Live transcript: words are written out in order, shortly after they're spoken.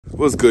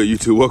What's good,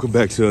 YouTube? Welcome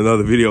back to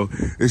another video.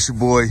 It's your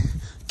boy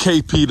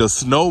KP the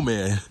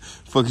Snowman.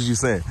 Fuck is you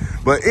saying?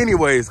 But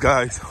anyways,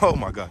 guys, oh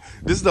my god,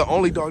 this is the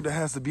only dog that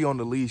has to be on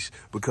the leash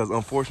because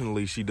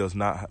unfortunately she does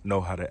not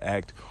know how to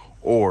act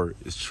or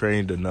is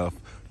trained enough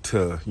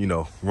to, you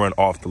know, run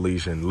off the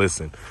leash and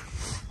listen.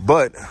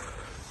 But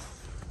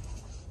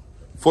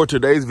for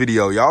today's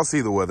video, y'all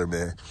see the weather,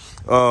 man.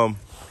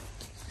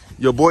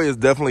 Your boy is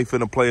definitely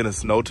finna play in the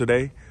snow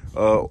today,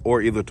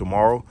 or either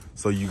tomorrow.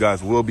 So you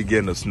guys will be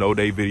getting a snow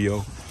day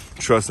video.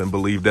 Trust and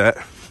believe that.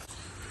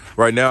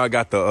 Right now I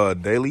got the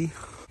daily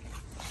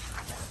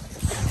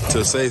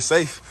to stay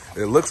safe.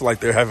 It looks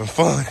like they're having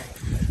fun.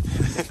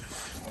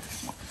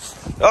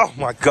 Oh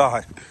my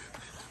god.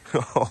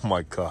 Oh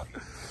my god.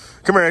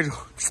 Come here, Angel.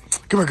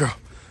 Come here, girl.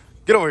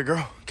 Get over here,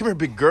 girl. Come here,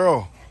 big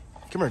girl.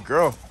 Come here,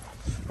 girl.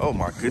 Oh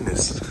my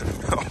goodness.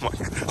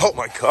 Oh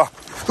my god.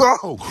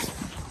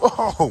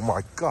 Oh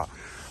my god.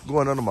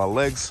 Going under my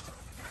legs.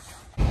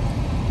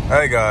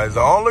 Hey guys,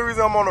 the only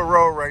reason I'm on the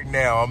road right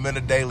now, I'm in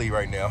a daily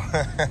right now,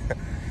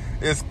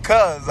 is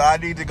cause I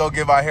need to go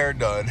get my hair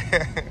done.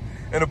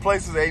 And the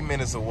place is 8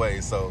 minutes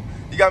away, so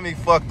you got me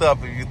fucked up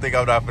if you think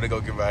I'm not gonna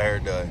go get my hair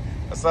done.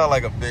 I sound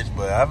like a bitch,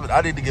 but I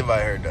need to get my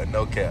hair done,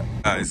 no cap.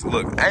 Guys,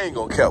 look, I ain't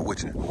gonna cap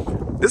with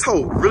you. This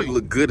hole really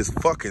look good as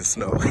fucking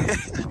snow.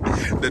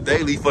 The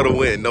daily for the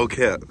win, no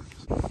cap.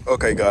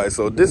 Okay guys,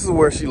 so this is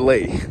where she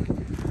lay.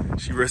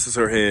 She rests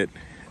her head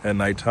at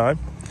nighttime.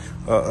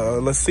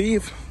 Let's see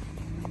if...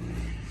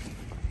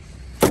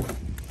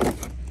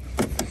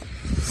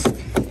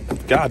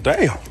 God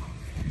damn.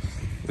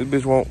 This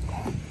bitch won't...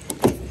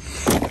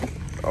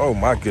 Oh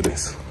my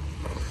goodness.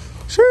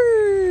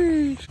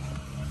 Sheesh.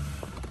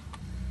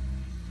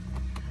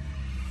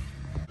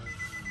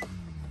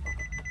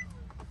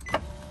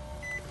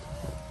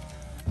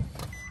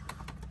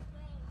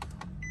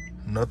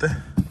 Nothing?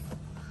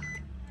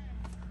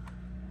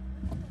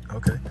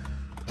 Okay.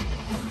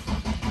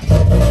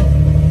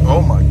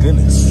 Oh my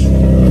goodness.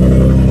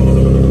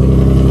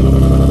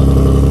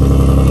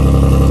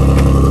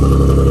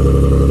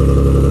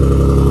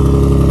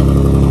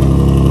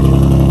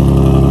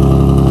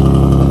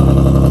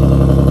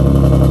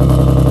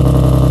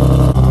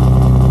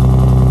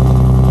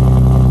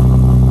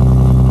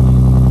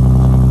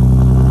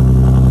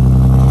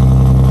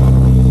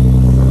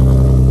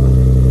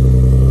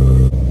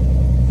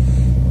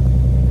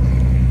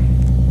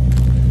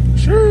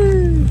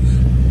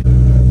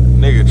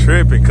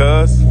 Tripping,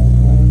 cuz.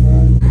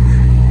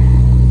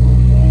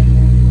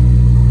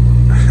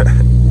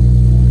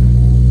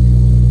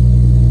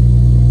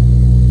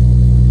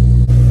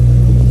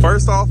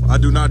 First off, I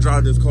do not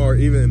drive this car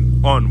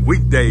even on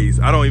weekdays.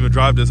 I don't even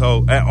drive this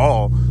hoe at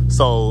all.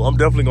 So I'm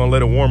definitely gonna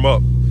let it warm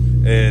up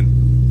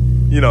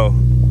and, you know,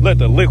 let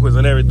the liquids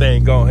and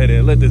everything go ahead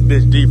and let this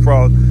bitch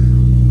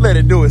defrost. Let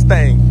it do its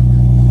thing.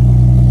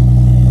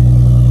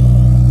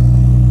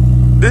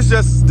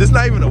 This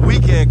not even a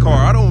weekend car.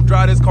 I don't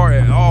drive this car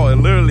at all. It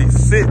literally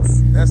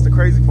sits. That's the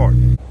crazy part.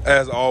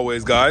 As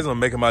always, guys, I'm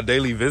making my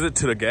daily visit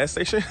to the gas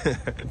station.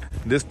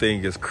 This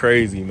thing is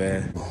crazy,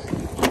 man.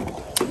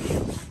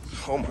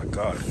 Oh my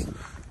god.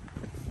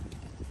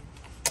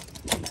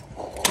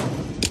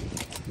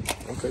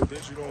 Okay,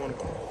 bitch, you don't want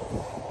to.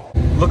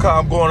 Look how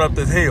I'm going up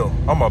this hill.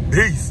 I'm a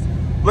beast.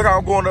 Look how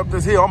I'm going up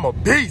this hill. I'm a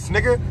beast,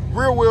 nigga.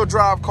 Rear wheel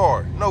drive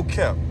car. No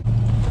cap.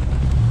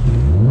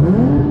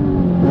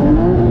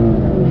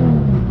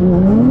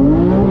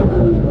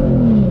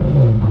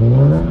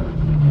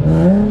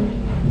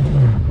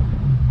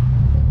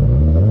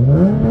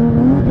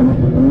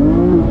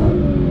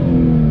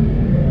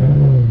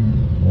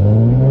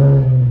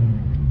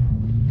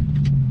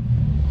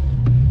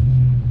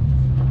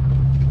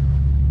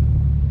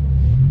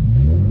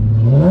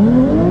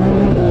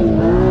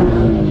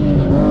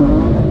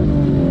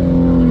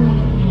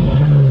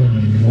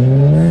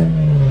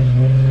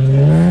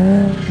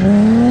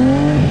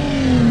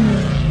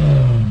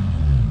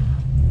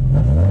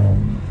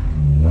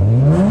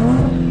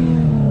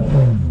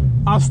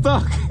 I'm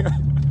stuck.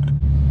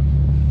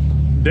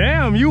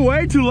 Damn, you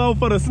way too low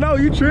for the snow.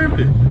 You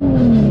tripping.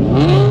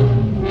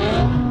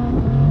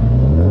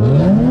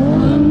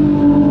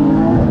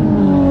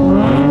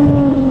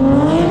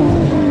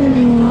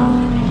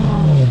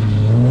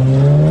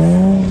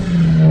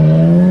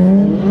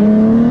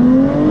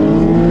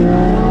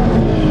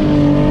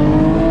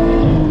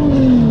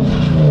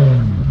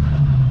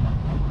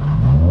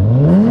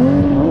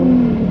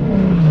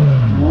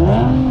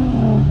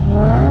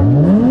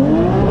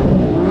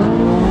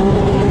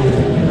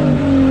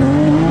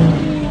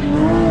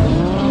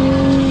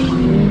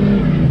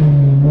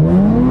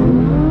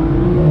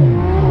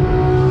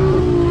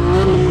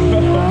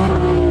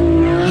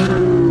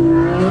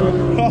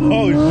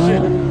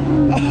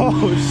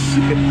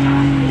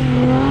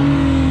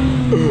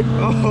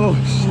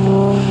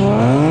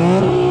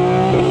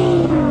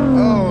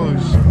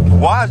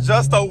 Why is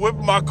Justo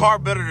whipping my car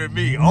better than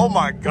me? Oh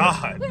my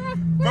god.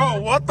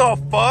 Bro, what the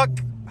fuck?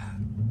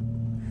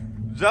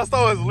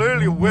 Justo is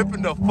literally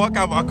whipping the fuck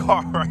out of my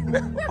car right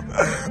now.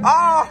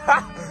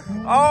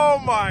 Oh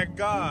my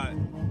god.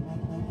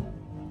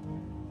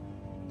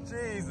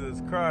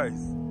 Jesus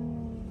Christ.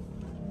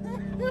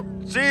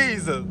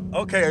 Jesus.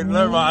 Okay,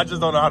 never mind. I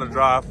just don't know how to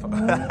drive.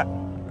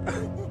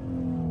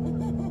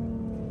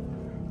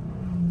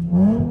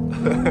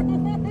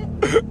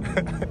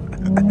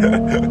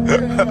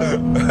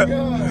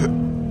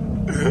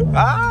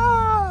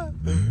 Ah!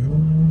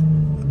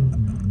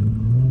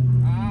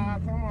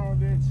 Come on,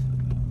 bitch.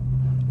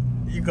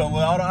 You come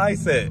with all the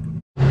ice at.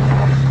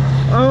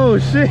 Oh,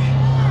 shit.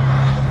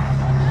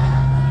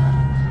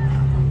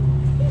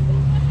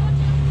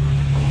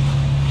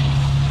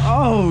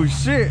 Oh,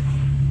 shit.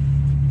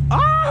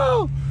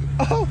 Oh!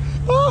 Oh!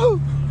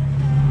 Oh!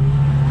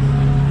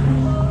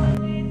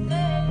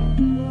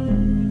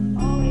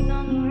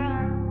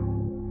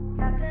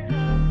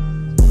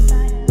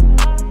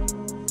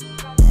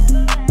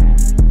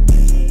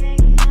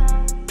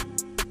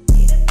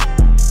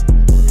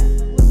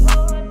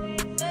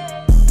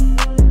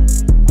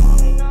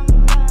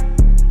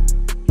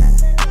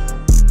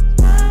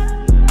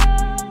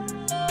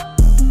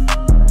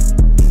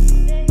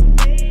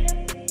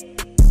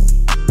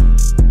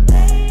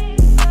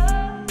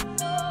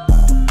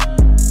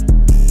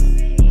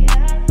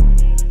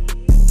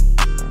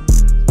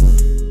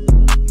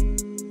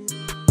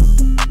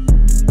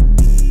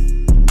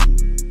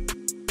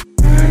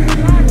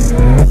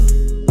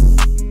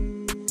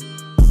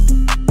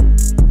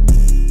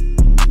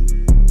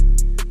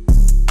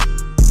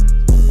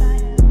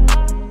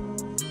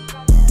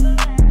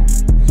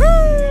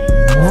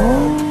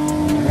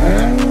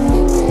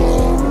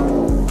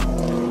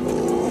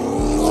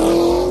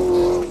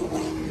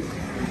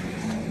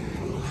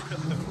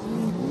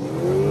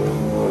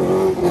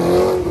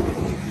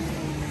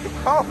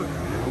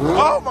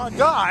 Oh my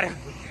God.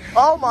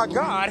 Oh my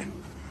God.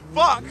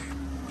 Fuck.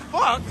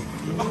 Fuck.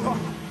 Oh,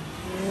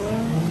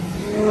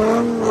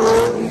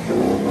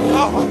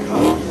 oh my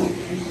God.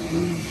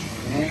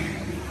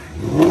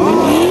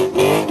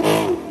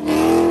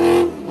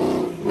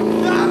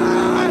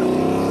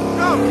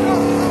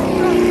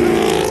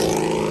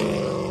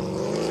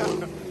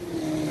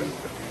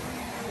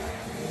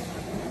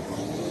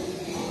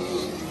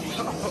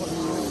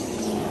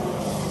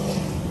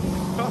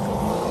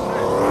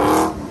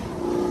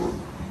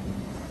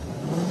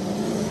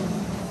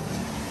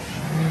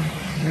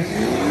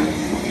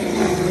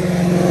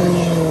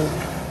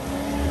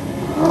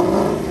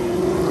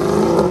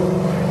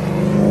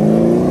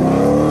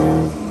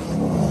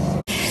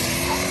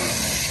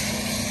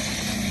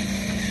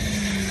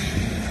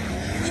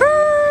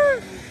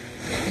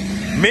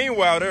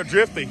 Meanwhile, they're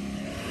drifting.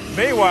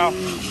 Meanwhile,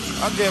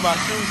 I'm getting my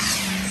shoes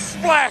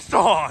splashed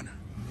on.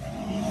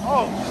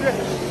 Oh, shit.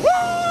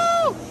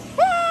 Woo!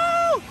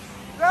 Woo!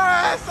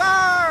 Yes,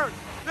 sir!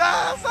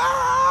 Yes, sir!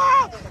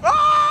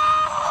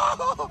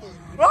 Oh!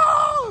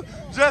 Oh!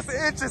 Just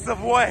inches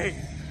of weight.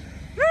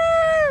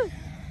 Woo!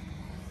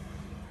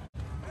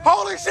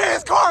 Holy shit,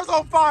 his car's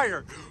on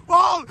fire!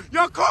 Oh,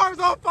 your car's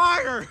on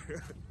fire!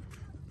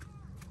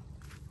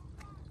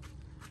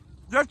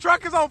 Your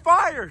truck is on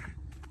fire!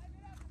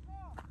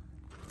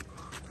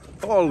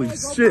 Holy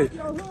shit.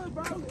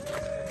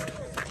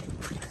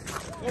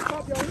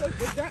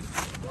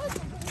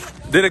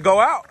 Did it go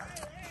out?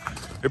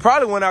 It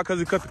probably went out because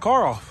he cut the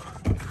car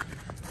off.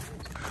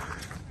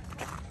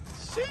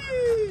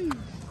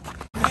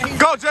 Sheesh.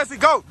 Go, Jesse,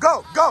 go,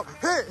 go, go.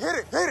 Hit it, hit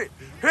it, hit it,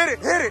 hit it,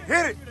 hit it,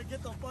 hit it.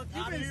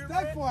 You've been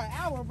stuck for an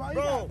hour,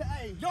 bro.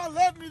 Y'all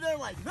left me there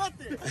like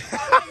nothing.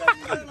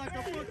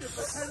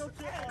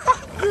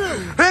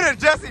 Hit it,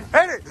 Jesse,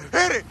 hit it,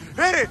 hit it,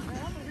 hit it.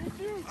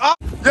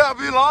 Yeah,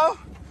 B.LAW.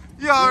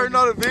 You already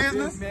know the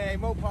business.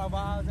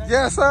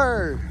 Yes,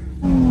 sir.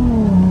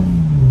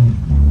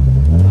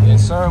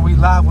 Yes, sir. We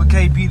live with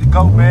KB the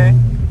GOAT, man.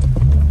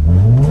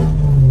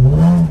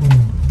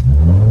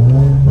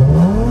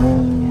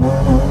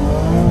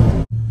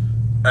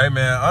 Hey,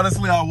 man.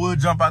 Honestly, I would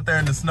jump out there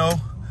in the snow,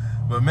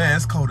 but man,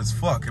 it's cold as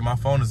fuck, and my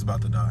phone is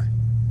about to die.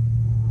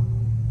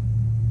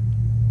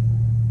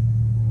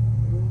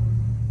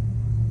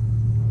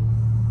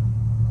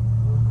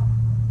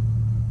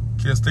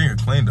 Kids thing are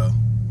clean though.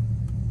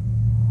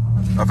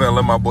 I finna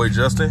let my boy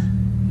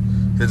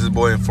Justin hit his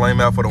boy and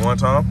flame out for the one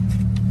time.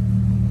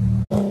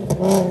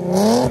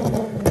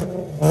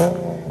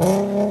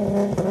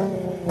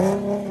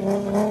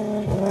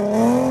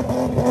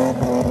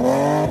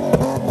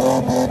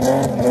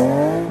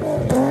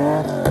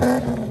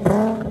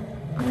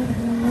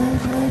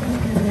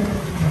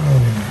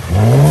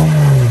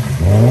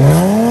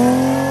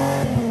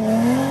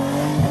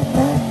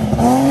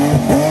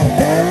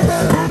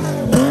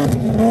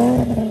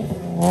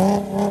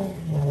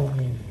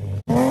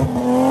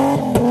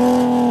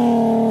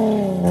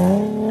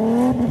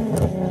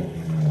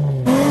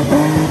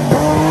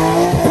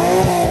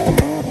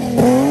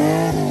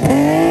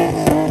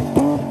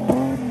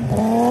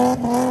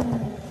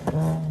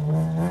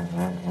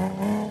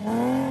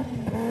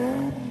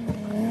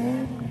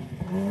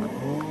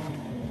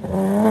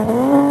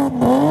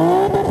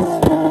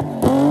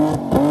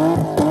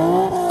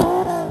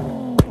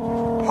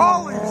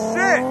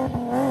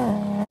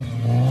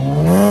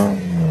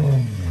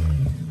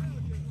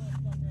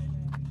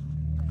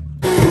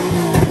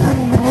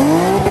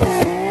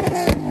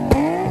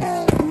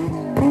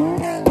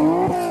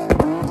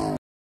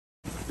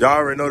 Y'all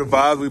already know the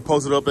vibes. We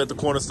posted up at the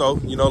corner store,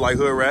 you know, like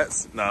hood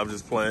rats. Nah, I'm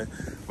just playing.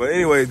 But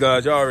anyways,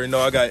 guys, y'all already know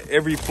I got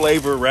every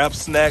flavor, wrap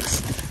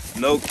snacks,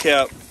 no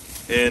cap.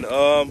 And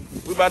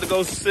we about to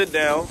go sit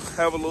down,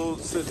 have a little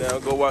sit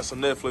down, go watch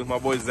some Netflix. My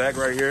boy Zach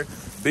right here.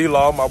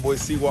 B.LAW, my boy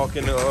C walk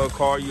in the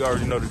car. You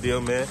already know the deal,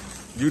 man.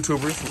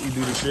 YouTubers, we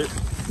do the shit.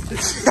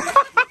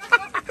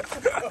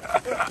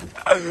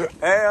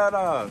 Hell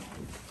no.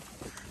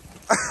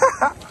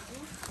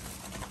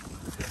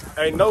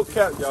 Hey, no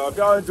cap, y'all. If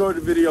y'all enjoyed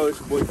the video, it's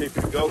your boy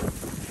KP Go.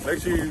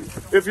 Make sure you,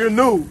 if you're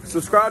new,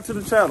 subscribe to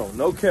the channel.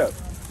 No cap.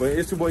 But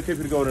it's your boy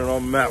KP Go, and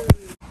I'm out.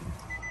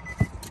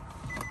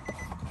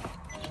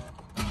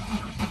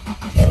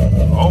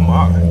 Oh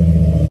my.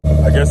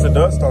 I guess it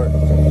does start.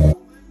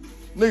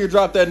 Nigga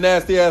dropped that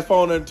nasty ass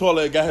phone in the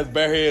toilet and got his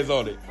bare hands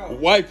on it.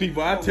 White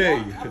people, I tell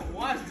you.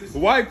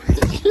 White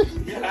people.